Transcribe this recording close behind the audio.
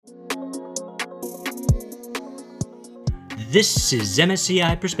This is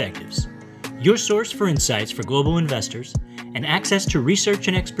MSCI Perspectives, your source for insights for global investors and access to research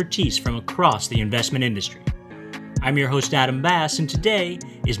and expertise from across the investment industry. I'm your host, Adam Bass, and today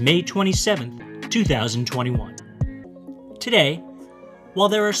is May 27th, 2021. Today, while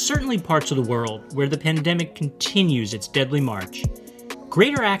there are certainly parts of the world where the pandemic continues its deadly march,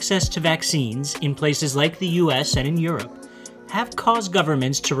 greater access to vaccines in places like the US and in Europe have caused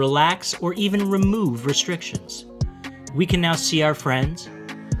governments to relax or even remove restrictions. We can now see our friends,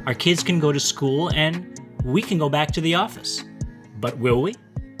 our kids can go to school, and we can go back to the office. But will we?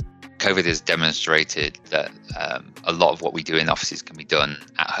 COVID has demonstrated that a lot of what we do in offices can be done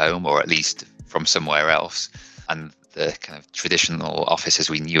at home or at least from somewhere else. And the kind of traditional office as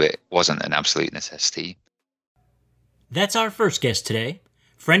we knew it wasn't an absolute necessity. That's our first guest today,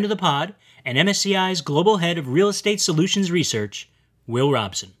 friend of the pod and MSCI's Global Head of Real Estate Solutions Research, Will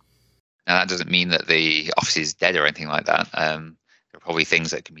Robson. Now, that doesn't mean that the office is dead or anything like that. There are probably things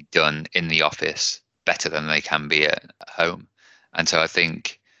that can be done in the office better than they can be at home. And so I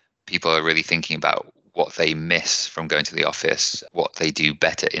think people are really thinking about what they miss from going to the office, what they do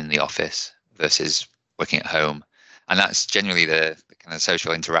better in the office versus working at home. And that's generally the kind of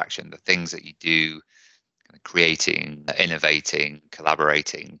social interaction, the things that you do, kind of creating, innovating,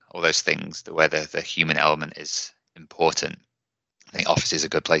 collaborating, all those things, where the human element is important. I think offices are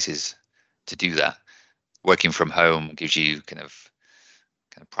good places to do that. Working from home gives you kind of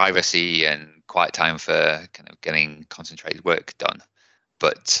privacy and quiet time for kind of getting concentrated work done.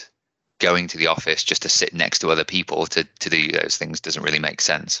 But going to the office just to sit next to other people to do those things doesn't really make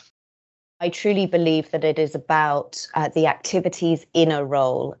sense. I truly believe that it is about the activities in a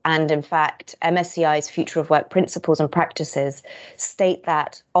role. And in fact, MSCI's Future of Work Principles and Practices state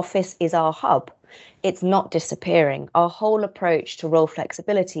that office is our hub. It's not disappearing. Our whole approach to role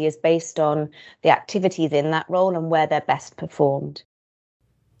flexibility is based on the activities in that role and where they're best performed.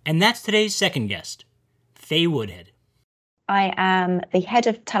 And that's today's second guest, Faye Woodhead. I am the Head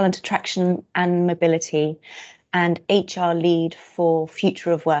of Talent Attraction and Mobility and HR Lead for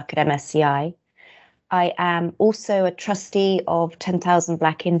Future of Work at MSCI. I am also a trustee of 10,000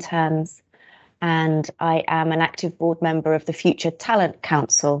 Black Interns, and I am an active board member of the Future Talent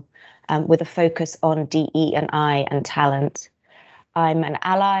Council, with a focus on DE&I and talent. I'm an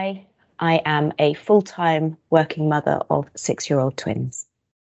ally. I am a full-time working mother of 6-year-old twins.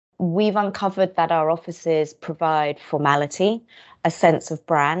 We've uncovered that our offices provide formality, a sense of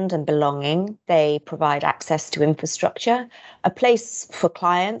brand and belonging. They provide access to infrastructure, a place for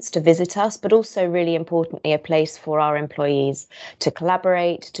clients to visit us, but also really importantly, a place for our employees to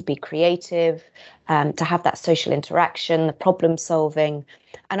collaborate, to be creative, to have that social interaction, the problem solving.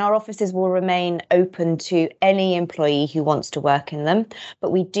 And our offices will remain open to any employee who wants to work in them.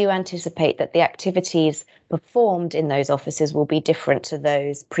 But we do anticipate that the activities performed in those offices will be different to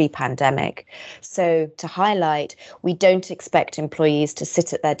those pre-pandemic. So to highlight, we don't expect employees to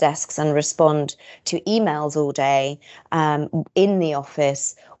sit at their desks and respond to emails all day in the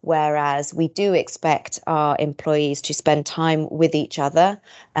office, whereas we do expect our employees to spend time with each other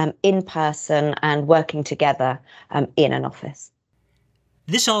in person and working together in an office.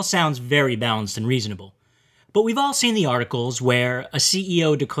 This all sounds very balanced and reasonable, but we've all seen the articles where a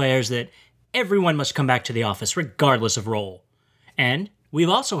CEO declares that everyone must come back to the office regardless of role. And we've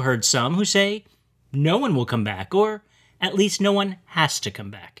also heard some who say no one will come back, or at least no one has to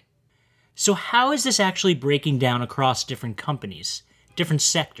come back. So how is this actually breaking down across different companies, different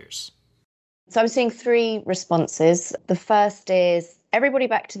sectors? So I'm seeing three responses. The first is everybody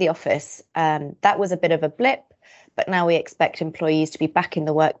back to the office. That was a bit of a blip, but now we expect employees to be back in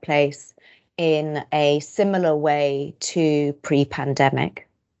the workplace in a similar way to pre-pandemic.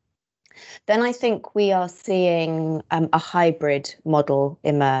 Then I think we are seeing a hybrid model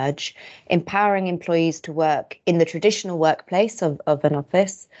emerge, empowering employees to work in the traditional workplace of an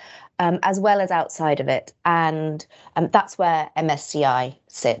office, as well as outside of it. And that's where MSCI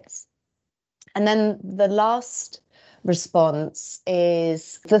sits. And then the last response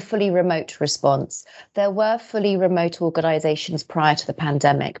is the fully remote response. There were fully remote organizations prior to the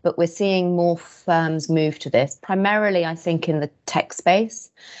pandemic, but we're seeing more firms move to this, primarily, I think, in the tech space.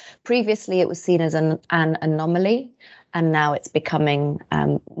 Previously, it was seen as an anomaly, and now it's becoming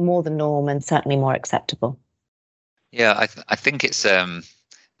more the norm and certainly more acceptable. Yeah, I think it's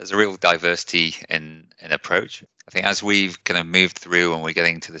there's a real diversity in approach. I think as we've kind of moved through and we're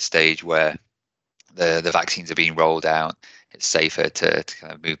getting to the stage where the vaccines are being rolled out, it's safer to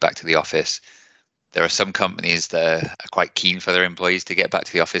kind of move back to the office. There are some companies that are quite keen for their employees to get back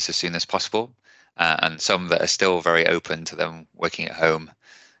to the office as soon as possible, and some that are still very open to them working at home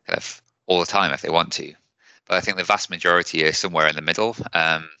kind of all the time if they want to. But I think the vast majority is somewhere in the middle.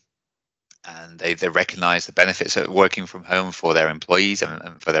 And they recognize the benefits of working from home for their employees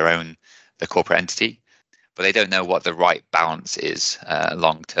and for the corporate entity. But they don't know what the right balance is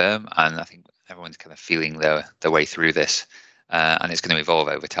long term. And I think everyone's kind of feeling their way through this. And it's going to evolve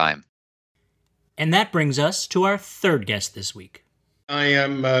over time. And that brings us to our third guest this week. I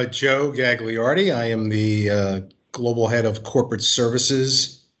am Joe Gagliardi. I am the Global Head of Corporate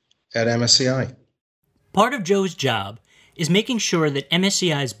Services at MSCI. Part of Joe's job is making sure that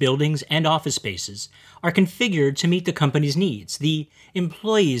MSCI's buildings and office spaces are configured to meet the company's needs, the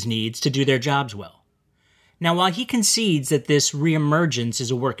employees' needs to do their jobs well. Now, while he concedes that this reemergence is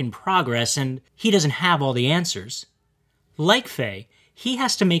a work in progress and he doesn't have all the answers, like Faye, he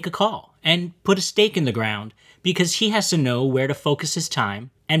has to make a call and put a stake in the ground because he has to know where to focus his time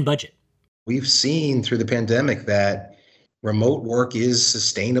and budget. We've seen through the pandemic that remote work is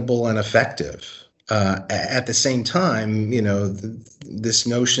sustainable and effective. At the same time, this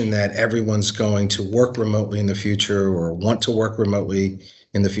notion that everyone's going to work remotely in the future or want to work remotely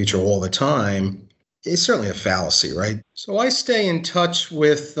in the future all the time is certainly a fallacy, right? So I stay in touch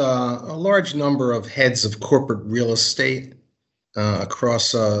with a large number of heads of corporate real estate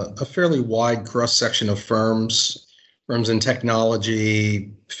across a fairly wide cross-section of firms in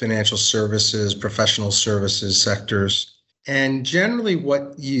technology, financial services, professional services sectors. And generally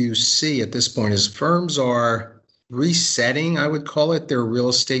what you see at this point is firms are resetting, I would call it, their real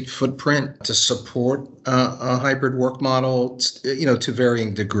estate footprint to support a hybrid work model, to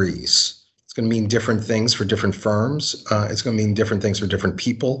varying degrees. It's going to mean different things for different firms. It's going to mean different things for different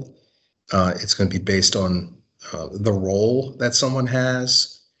people. It's going to be based on the role that someone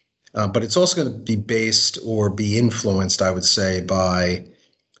has. But it's also going to be based or be influenced, I would say, by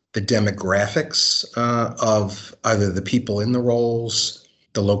the demographics of either the people in the roles,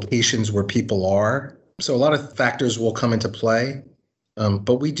 the locations where people are. So a lot of factors will come into play.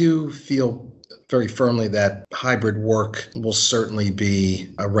 But we do feel very firmly that hybrid work will certainly be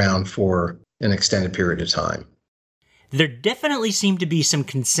around for an extended period of time. There definitely seemed to be some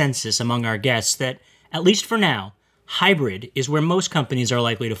consensus among our guests that, at least for now, hybrid is where most companies are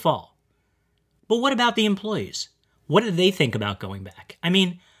likely to fall. But what about the employees? What do they think about going back? I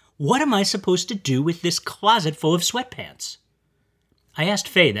mean, what am I supposed to do with this closet full of sweatpants? I asked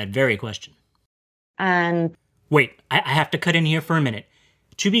Faye that very question. And wait, I have to cut in here for a minute.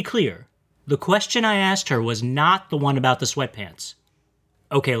 To be clear, the question I asked her was not the one about the sweatpants.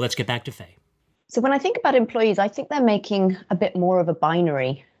 Okay, let's get back to Faye. So when I think about employees, I think they're making a bit more of a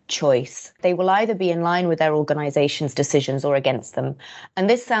binary choice. They will either be in line with their organization's decisions or against them. And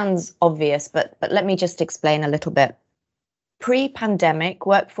this sounds obvious, but let me just explain a little bit. Pre-pandemic,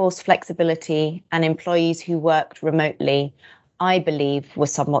 workforce flexibility and employees who worked remotely, I believe, were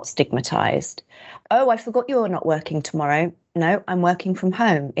somewhat stigmatized. Oh, I forgot you're not working tomorrow. No, I'm working from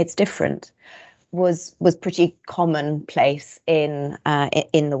home. It's different. Was pretty commonplace in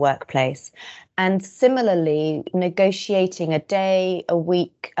the workplace. And similarly, negotiating a day, a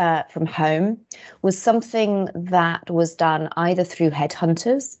week from home was something that was done either through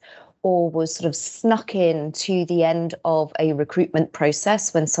headhunters or was sort of snuck in to the end of a recruitment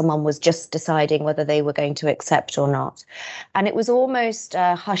process when someone was just deciding whether they were going to accept or not. And it was almost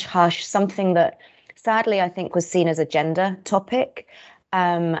hush-hush, something that sadly I think was seen as a gender topic,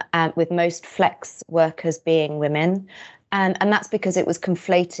 and with most flex workers being women. And that's because it was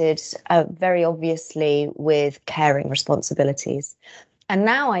conflated very obviously with caring responsibilities. And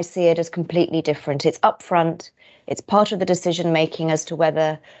now I see it as completely different. It's upfront. It's part of the decision making as to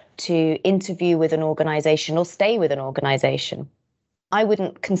whether to interview with an organization or stay with an organization. I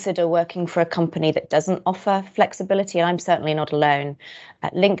wouldn't consider working for a company that doesn't offer flexibility, and I'm certainly not alone.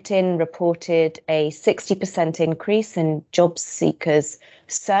 LinkedIn reported a 60% increase in job seekers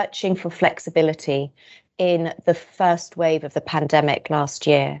searching for flexibility in the first wave of the pandemic last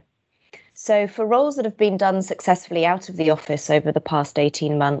year. So for roles that have been done successfully out of the office over the past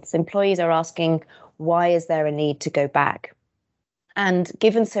 18 months, employees are asking, why is there a need to go back? And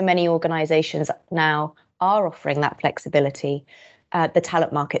given so many organizations now are offering that flexibility, the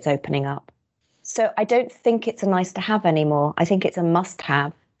talent market's opening up. So I don't think it's a nice to have anymore. I think it's a must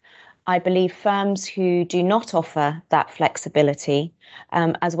have. I believe firms who do not offer that flexibility,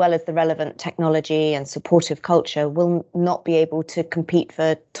 as well as the relevant technology and supportive culture, will not be able to compete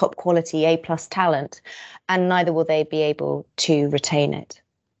for top quality A+ talent, and neither will they be able to retain it.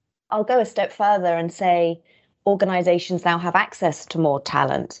 I'll go a step further and say organizations now have access to more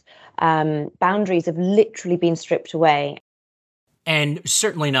talent. Boundaries have literally been stripped away. And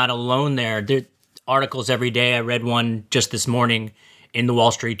certainly not alone there. There are articles every day. I read one just this morning in the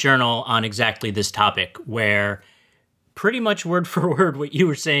Wall Street Journal on exactly this topic, where pretty much word for word what you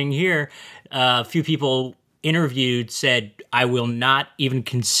were saying here, a few people interviewed said, I will not even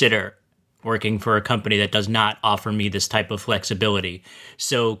consider working for a company that does not offer me this type of flexibility.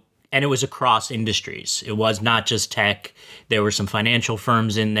 So, and it was across industries. It was not just tech. There were some financial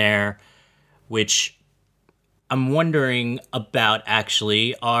firms in there, which I'm wondering about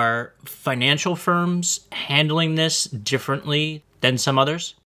actually. Are financial firms handling this differently than some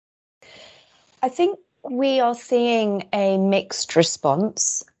others? I think we are seeing a mixed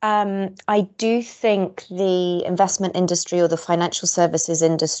response. I do think the investment industry or the financial services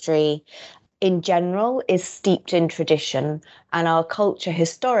industry in general is steeped in tradition, and our culture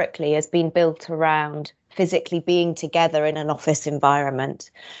historically has been built around physically being together in an office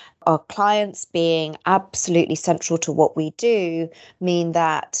environment. Our clients being absolutely central to what we do mean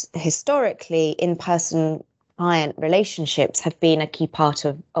that historically in-person client relationships have been a key part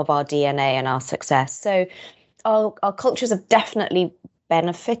of our DNA and our success. So our cultures have definitely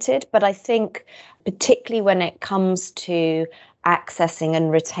benefited, but I think particularly when it comes to accessing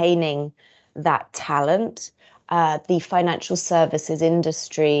and retaining that talent, the financial services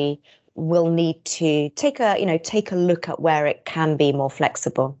industry will need to take a look at where it can be more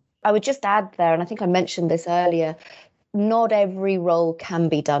flexible. I would just add there, and I think I mentioned this earlier, not every role can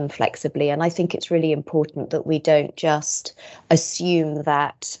be done flexibly, and I think it's really important that we don't just assume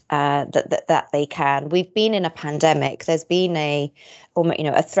that that they can. We've been in a pandemic. There's been a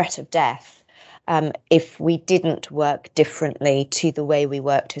threat of death if we didn't work differently to the way we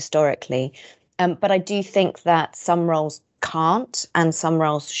worked historically. But I do think that some roles can't and some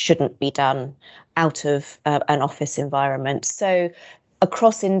roles shouldn't be done out of an office environment. So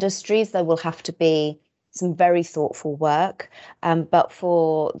across industries, there will have to be some very thoughtful work. But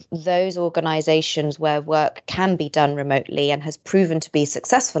for those organizations where work can be done remotely and has proven to be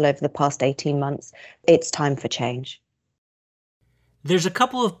successful over the past 18 months, it's time for change. There's a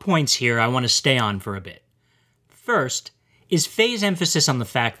couple of points here I want to stay on for a bit. First is Faye's emphasis on the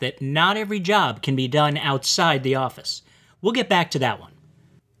fact that not every job can be done outside the office. We'll get back to that one.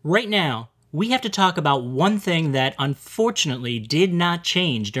 Right now, we have to talk about one thing that unfortunately did not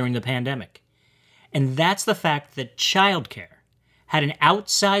change during the pandemic. And that's the fact that childcare had an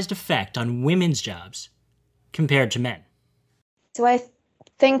outsized effect on women's jobs compared to men. So I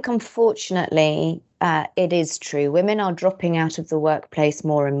think, unfortunately, it is true. Women are dropping out of the workplace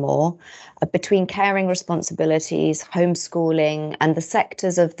more and more. Between caring responsibilities, homeschooling, and the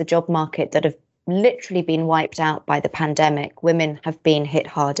sectors of the job market that have literally been wiped out by the pandemic, women have been hit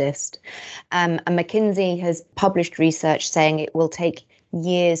hardest. And McKinsey has published research saying it will take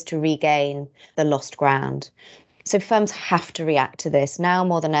years to regain the lost ground. So firms have to react to this now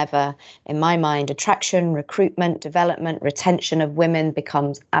more than ever. In my mind, attraction, recruitment, development, retention of women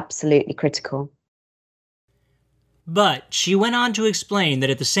becomes absolutely critical. But she went on to explain that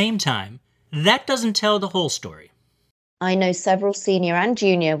at the same time, that doesn't tell the whole story. I know several senior and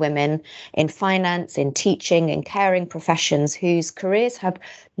junior women in finance, in teaching, in caring professions whose careers have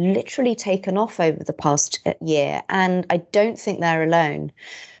literally taken off over the past year, and I don't think they're alone.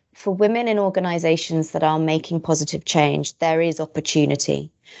 For women in organizations that are making positive change, there is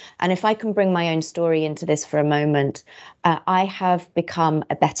opportunity. And if I can bring my own story into this for a moment, I have become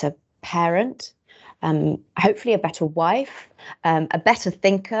a better parent, hopefully a better wife, a better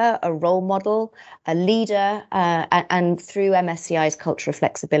thinker, a role model, a leader, and through MSCI's culture of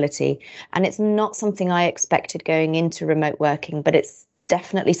flexibility. And it's not something I expected going into remote working, but it's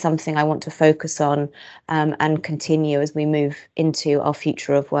definitely something I want to focus on and continue as we move into our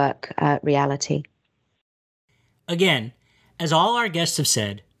future of work reality. Again, as all our guests have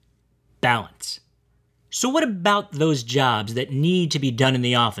said, balance. So what about those jobs that need to be done in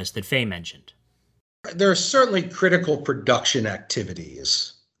the office that Faye mentioned? There are certainly critical production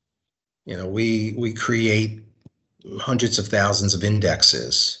activities. We create hundreds of thousands of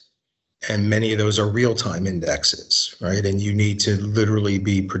indexes, and many of those are real-time indexes, right? And you need to literally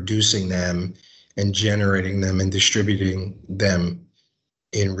be producing them and generating them and distributing them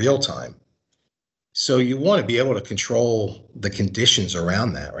in real time. So you want to be able to control the conditions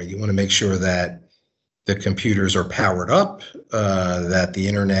around that, right? You want to make sure that the computers are powered up, that the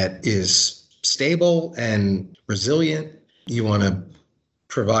internet is stable and resilient. You want to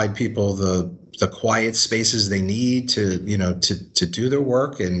provide people the quiet spaces they need to do their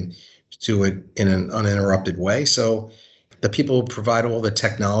work and do it in an uninterrupted way. So the people who provide all the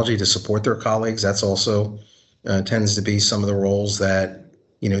technology to support their colleagues, that's also tends to be some of the roles that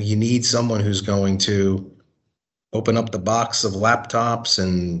you need someone who's going to open up the box of laptops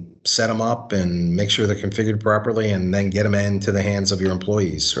and set them up and make sure they're configured properly and then get them into the hands of your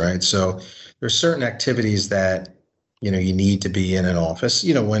employees, right? So there's certain activities that, you need to be in an office.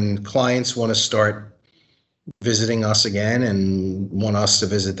 When clients want to start visiting us again and want us to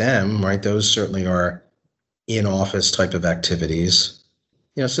visit them, right? Those certainly are in-office type of activities.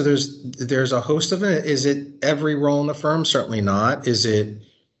 So there's a host of it. Is it every role in the firm? Certainly not. Is it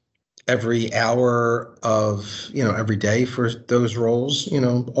every hour of, every day for those roles?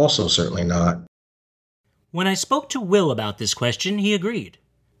 Also certainly not. When I spoke to Will about this question, he agreed.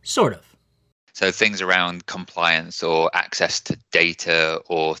 Sort of. So things around compliance or access to data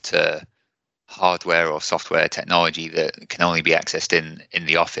or to hardware or software technology that can only be accessed in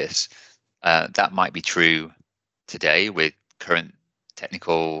the office, that might be true today with current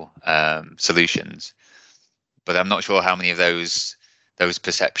technical solutions, but I'm not sure how many of those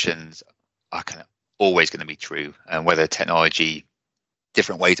perceptions are kind of always going to be true, and whether technology,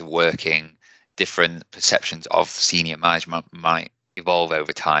 different ways of working, different perceptions of senior management might evolve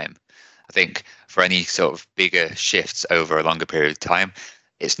over time. I think for any sort of bigger shifts over a longer period of time,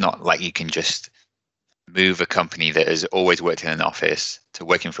 it's not like you can just move a company that has always worked in an office to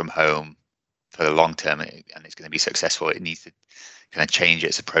working from home for the long term and it's going to be successful. It needs to kind of change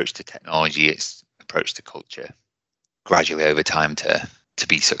its approach to technology, its approach to culture gradually over time to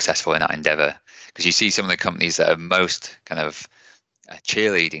be successful in that endeavor. Because you see some of the companies that are most kind of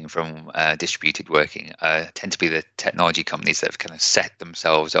cheerleading from distributed working tend to be the technology companies that have kind of set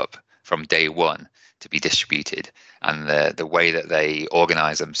themselves up from day one to be distributed, and the way that they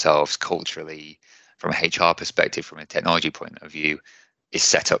organize themselves culturally from a HR perspective, from a technology point of view, is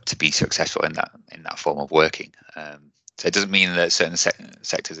set up to be successful in that form of working. So it doesn't mean that certain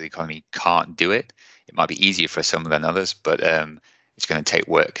sectors of the economy can't do it. It might be easier for some than others, but it's going to take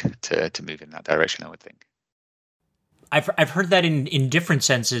work to move in that direction, I would think. I've heard that in different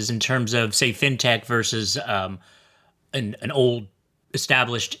senses in terms of, say, fintech versus an old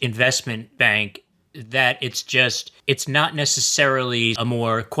established investment bank, that it's not necessarily a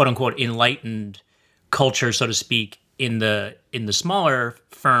more quote unquote enlightened culture, so to speak, in the smaller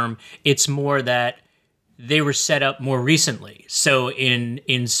firm. It's more that they were set up more recently. So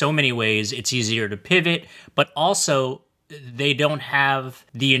in so many ways, it's easier to pivot, but also they don't have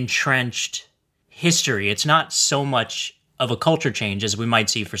the entrenched history. It's not so much of a culture change as we might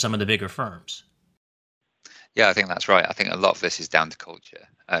see for some of the bigger firms. Yeah, I think that's right. I think a lot of this is down to culture,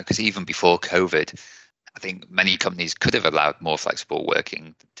 because even before COVID, I think many companies could have allowed more flexible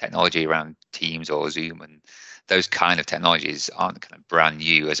working. Technology around Teams or Zoom and those kind of technologies aren't kind of brand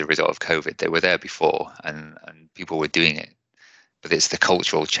new as a result of COVID. They were there before, and people were doing it. But it's the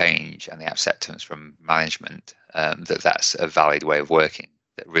cultural change and the acceptance from management that's a valid way of working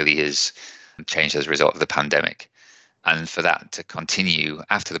that really is changed as a result of the pandemic. And for that to continue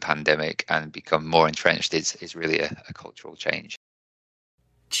after the pandemic and become more entrenched is really a cultural change.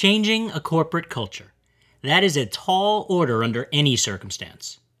 Changing a corporate culture. That is a tall order under any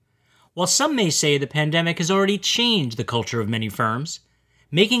circumstance. While some may say the pandemic has already changed the culture of many firms,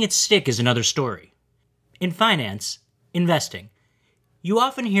 making it stick is another story. In finance, investing, you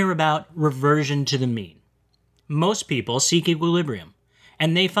often hear about reversion to the mean. Most people seek equilibrium,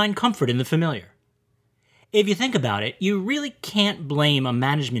 and they find comfort in the familiar. If you think about it, you really can't blame a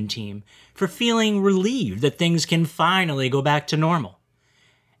management team for feeling relieved that things can finally go back to normal,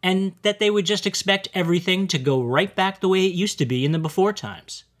 and that they would just expect everything to go right back the way it used to be in the before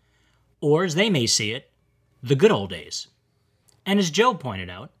times. Or, as they may see it, the good old days. And as Joe pointed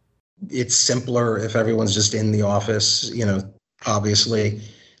out, it's simpler if everyone's just in the office, obviously,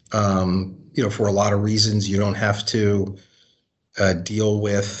 for a lot of reasons. You don't have to deal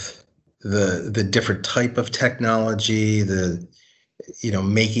with the different type of technology,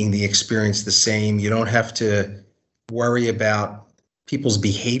 making the experience the same. You don't have to worry about people's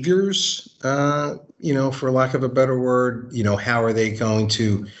behaviors, for lack of a better word. How are they going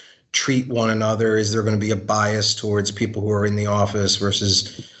to treat one another? Is there going to be a bias towards people who are in the office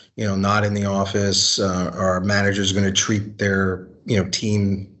versus, not in the office? Are managers going to treat their,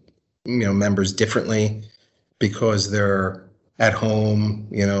 team, members differently because they're at home,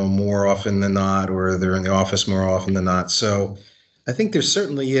 more often than not, or they're in the office more often than not? So I think there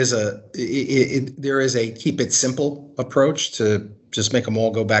certainly is there is a keep it simple approach to just make them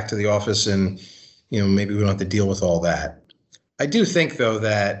all go back to the office, and, maybe we don't have to deal with all that. I do think, though,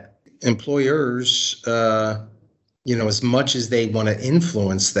 that employers, as much as they want to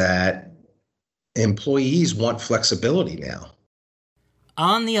influence that, employees want flexibility now.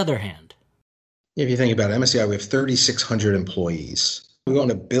 On the other hand, if you think about it, MSCI, we have 3,600 employees. We want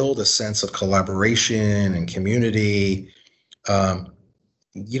to build a sense of collaboration and community.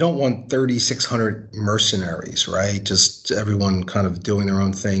 You don't want 3,600 mercenaries, right? Just everyone kind of doing their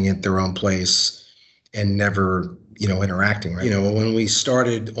own thing at their own place and never, interacting, right? When we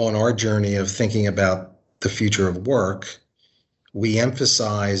started on our journey of thinking about the future of work, we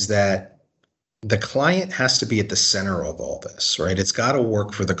emphasize that the client has to be at the center of all this, right? It's got to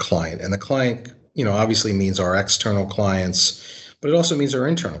work for the client. And the client, obviously means our external clients, but it also means our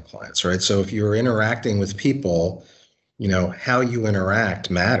internal clients, right? So if you're interacting with people, how you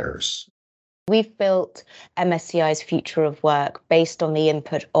interact matters. We've built MSCI's future of work based on the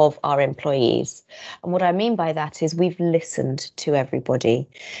input of our employees. And what I mean by that is we've listened to everybody.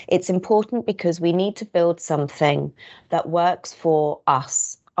 It's important because we need to build something that works for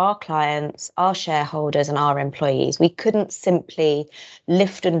us, our clients, our shareholders, and our employees. We couldn't simply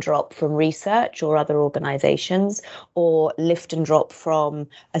lift and drop from research or other organizations, or lift and drop from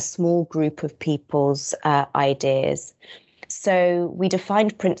a small group of people's ideas. So we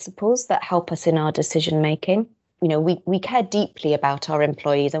defined principles that help us in our decision making. We care deeply about our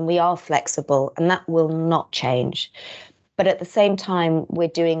employees, and we are flexible, and that will not change. But at the same time, we're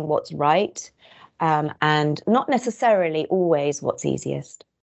doing what's right, and not necessarily always what's easiest.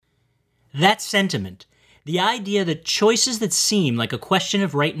 That sentiment, the idea that choices that seem like a question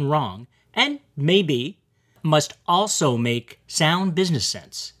of right and wrong, and maybe, must also make sound business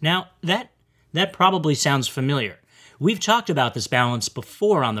sense. Now, that probably sounds familiar. We've talked about this balance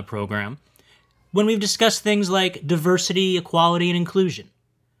before on the program when we've discussed things like diversity, equality, and inclusion,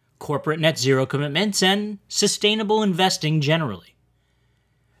 corporate net zero commitments, and sustainable investing generally.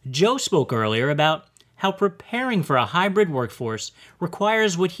 Joe spoke earlier about how preparing for a hybrid workforce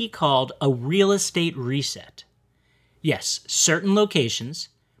requires what he called a real estate reset. Yes, certain locations,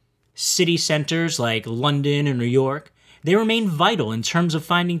 city centers like London and New York, they remain vital in terms of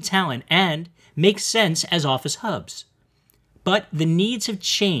finding talent and make sense as office hubs. But the needs have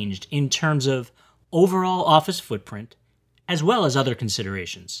changed in terms of overall office footprint, as well as other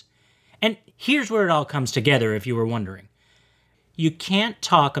considerations. And here's where it all comes together, if you were wondering. You can't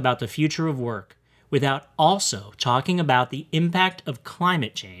talk about the future of work without also talking about the impact of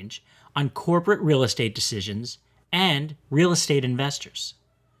climate change on corporate real estate decisions and real estate investors.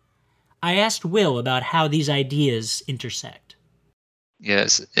 I asked Will about how these ideas intersect. Yeah,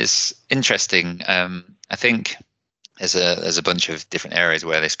 it's interesting. I think there's a bunch of different areas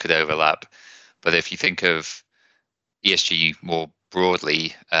where this could overlap. But if you think of ESG more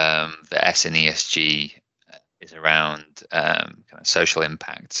broadly, the S in ESG is around kind of social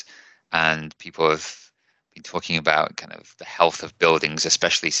impact, and people have been talking about kind of the health of buildings,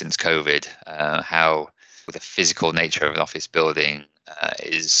 especially since COVID, how the physical nature of an office building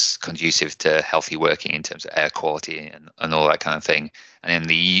is conducive to healthy working in terms of air quality and all that kind of thing. And in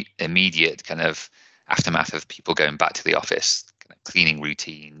the immediate kind of aftermath of people going back to the office, kind of cleaning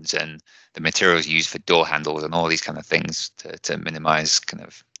routines and the materials used for door handles and all these kind of things to minimize kind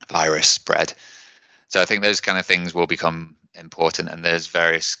of virus spread. So I think those kind of things will become important, and there's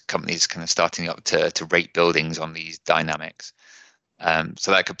various companies kind of starting up to rate buildings on these dynamics.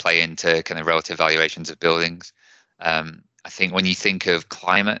 So that could play into kind of relative valuations of buildings. I think when you think of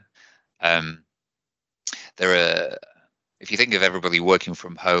climate, if you think of everybody working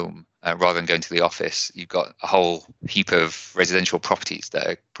from home rather than going to the office, you've got a whole heap of residential properties that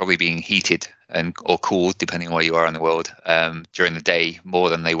are probably being heated or cooled, depending on where you are in the world, during the day more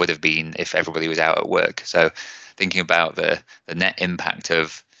than they would have been if everybody was out at work. So thinking about the net impact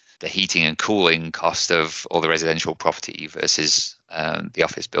of the heating and cooling cost of all the residential property versus the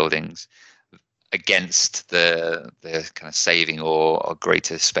office buildings against the kind of saving or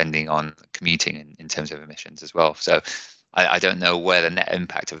greater spending on commuting in terms of emissions as well. So I don't know where the net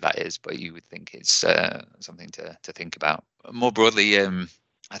impact of that is, but you would think it's something to think about. More broadly,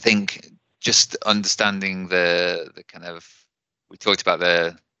 I think just understanding the kind of, we talked about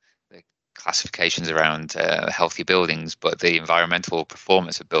the classifications around healthy buildings, but the environmental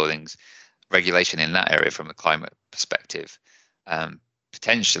performance of buildings, regulation in that area from a climate perspective,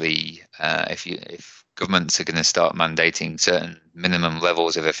 potentially if governments are going to start mandating certain minimum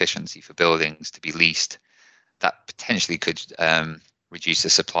levels of efficiency for buildings to be leased, that potentially could reduce the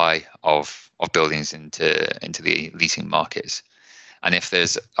supply of buildings into the leasing markets. And if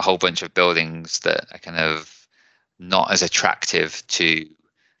there's a whole bunch of buildings that are kind of not as attractive to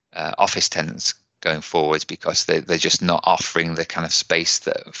office tenants going forwards because they're just not offering the kind of space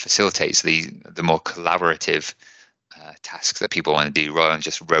that facilitates the more collaborative tasks that people want to do rather than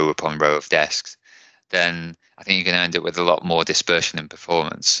just row upon row of desks, then I think you're going to end up with a lot more dispersion in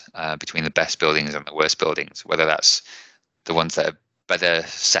performance between the best buildings and the worst buildings, whether that's the ones that are better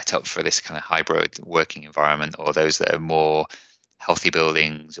set up for this kind of hybrid working environment, or those that are more healthy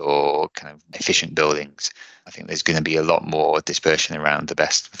buildings or kind of efficient buildings. I think there's going to be a lot more dispersion around the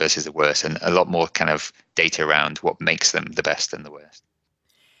best versus the worst, and a lot more kind of data around what makes them the best and the worst.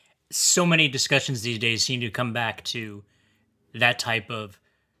 So many discussions these days seem to come back to that type of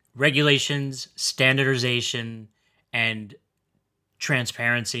regulations, standardization, and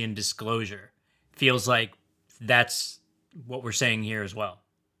transparency and disclosure. Feels like that's what we're saying here as well.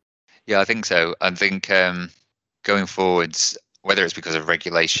 Yeah, I think so. I think going forwards, whether it's because of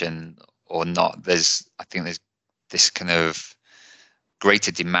regulation or not, I think there's this kind of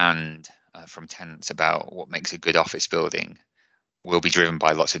greater demand from tenants about what makes a good office building will be driven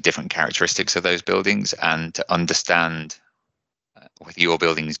by lots of different characteristics of those buildings, and to understand whether your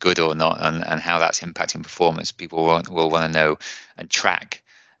building is good or not, and how that's impacting performance. People will want to know and track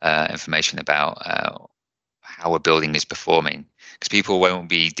information about how a building is performing, because people won't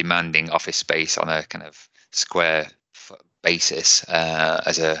be demanding office space on a kind of square foot basis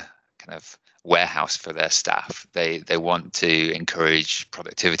as a kind of warehouse for their staff. They want to encourage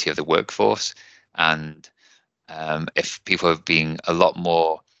productivity of the workforce, and if people are being a lot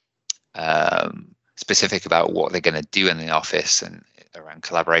more specific about what they're going to do in the office and around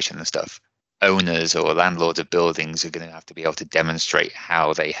collaboration and stuff, owners or landlords of buildings are going to have to be able to demonstrate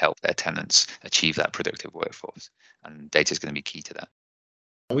how they help their tenants achieve that productive workforce, and data is going to be key to that.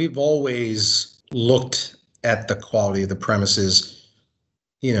 We've always looked at the quality of the premises,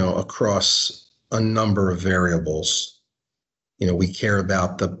 across a number of variables. We care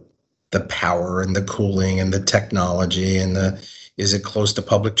about the power and the cooling and the technology and is it close to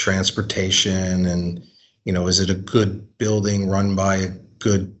public transportation, and is it a good building run by a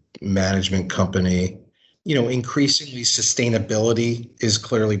good management company? Increasingly sustainability is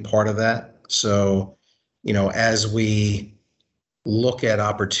clearly part of that. So, as we look at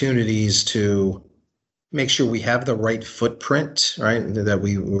opportunities to make sure we have the right footprint, right, that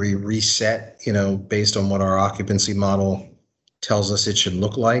we reset, based on what our occupancy model tells us it should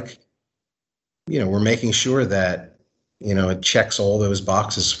look like, we're making sure that, it checks all those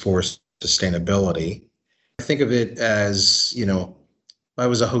boxes for sustainability. I think of it as, if I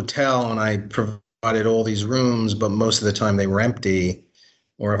was a hotel and I provided all these rooms, but most of the time they were empty,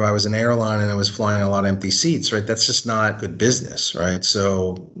 or if I was an airline and I was flying a lot of empty seats, right, that's just not good business, right?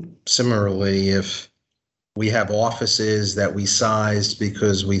 So similarly, if we have offices that we sized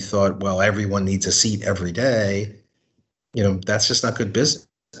because we thought, well, everyone needs a seat every day, that's just not good business,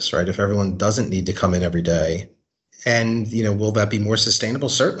 right? If everyone doesn't need to come in every day. And, will that be more sustainable?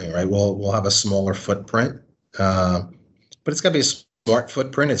 Certainly, right? We'll have a smaller footprint, but it's got to be a smart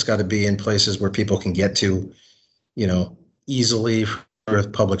footprint. It's got to be in places where people can get to, easily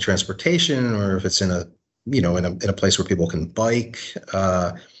with public transportation, or if it's in a, in a place where people can bike.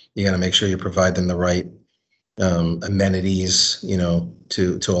 You got to make sure you provide them the right amenities,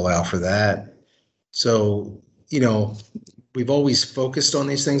 to allow for that. So, we've always focused on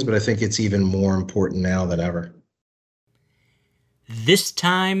these things, but I think it's even more important now than ever. This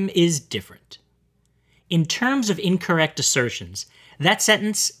time is different. In terms of incorrect assertions, that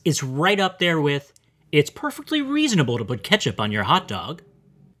sentence is right up there with, "It's perfectly reasonable to put ketchup on your hot dog."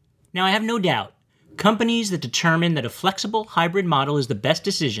 Now, I have no doubt, companies that determine that a flexible hybrid model is the best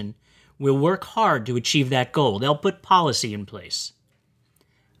decision will work hard to achieve that goal. They'll put policy in place.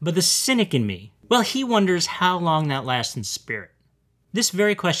 But the cynic in me, well, he wonders how long that lasts in spirit. This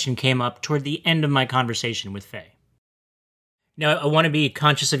very question came up toward the end of my conversation with Faye. Now, I want to be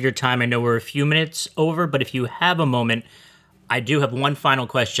conscious of your time. I know we're a few minutes over, but if you have a moment, I do have one final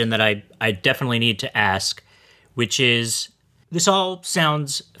question that I definitely need to ask, which is, this all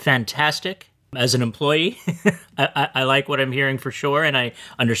sounds fantastic. As an employee, I like what I'm hearing for sure, and I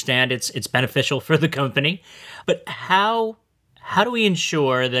understand it's beneficial for the company. But how do we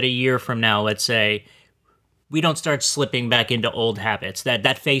ensure that a year from now, let's say, we don't start slipping back into old habits, that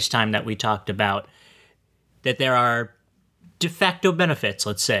FaceTime that we talked about, that there are de facto benefits,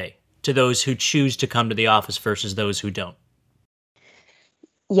 let's say, to those who choose to come to the office versus those who don't?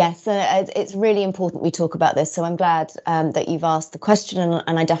 Yes, it's really important we talk about this. So I'm glad that you've asked the question,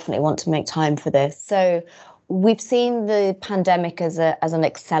 and I definitely want to make time for this. So we've seen the pandemic as an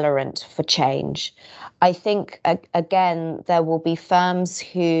accelerant for change. I think, again, there will be firms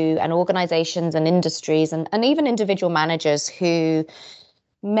and organizations and industries and even individual managers who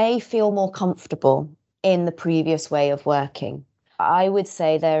may feel more comfortable in the previous way of working. I would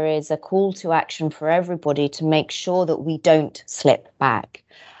say there is a call to action for everybody to make sure that we don't slip back.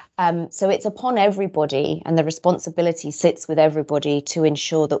 So it's upon everybody, and the responsibility sits with everybody to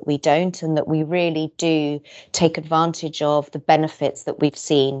ensure that we don't, and that we really do take advantage of the benefits that we've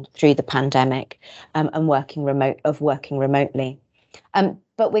seen through the pandemic, and working remotely.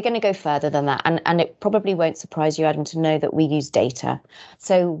 But we're going to go further than that. And it probably won't surprise you, Adam, to know that we use data.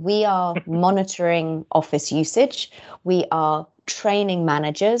 So we are monitoring office usage. We are training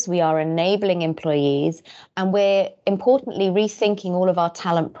managers. We are enabling employees. And we're importantly rethinking all of our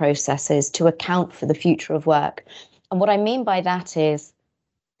talent processes to account for the future of work. And what I mean by that is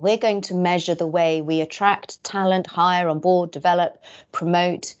we're going to measure the way we attract talent, hire, onboard, develop,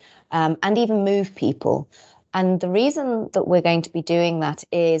 promote, and even move people. And the reason that we're going to be doing that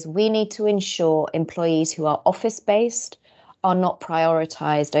is we need to ensure employees who are office-based are not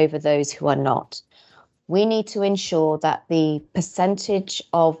prioritized over those who are not. We need to ensure that the percentage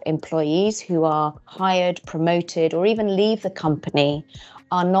of employees who are hired, promoted, or even leave the company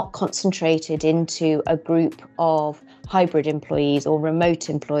are not concentrated into a group of hybrid employees or remote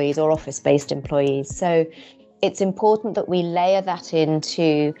employees or office-based employees. So it's important that we layer that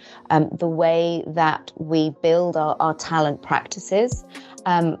into the way that we build our talent practices.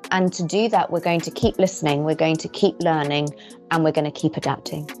 And to do that, we're going to keep listening, we're going to keep learning, and we're going to keep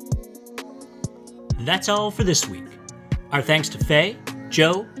adapting. That's all for this week. Our thanks to Faye,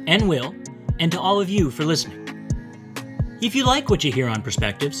 Joe, and Will, and to all of you for listening. If you like what you hear on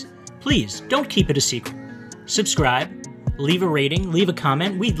Perspectives, please don't keep it a secret. Subscribe, leave a rating, leave a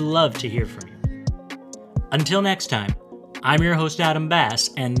comment. We'd love to hear from you. Until next time, I'm your host, Adam Bass,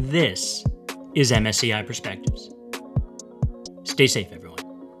 and this is MSCI Perspectives. Stay safe, everyone.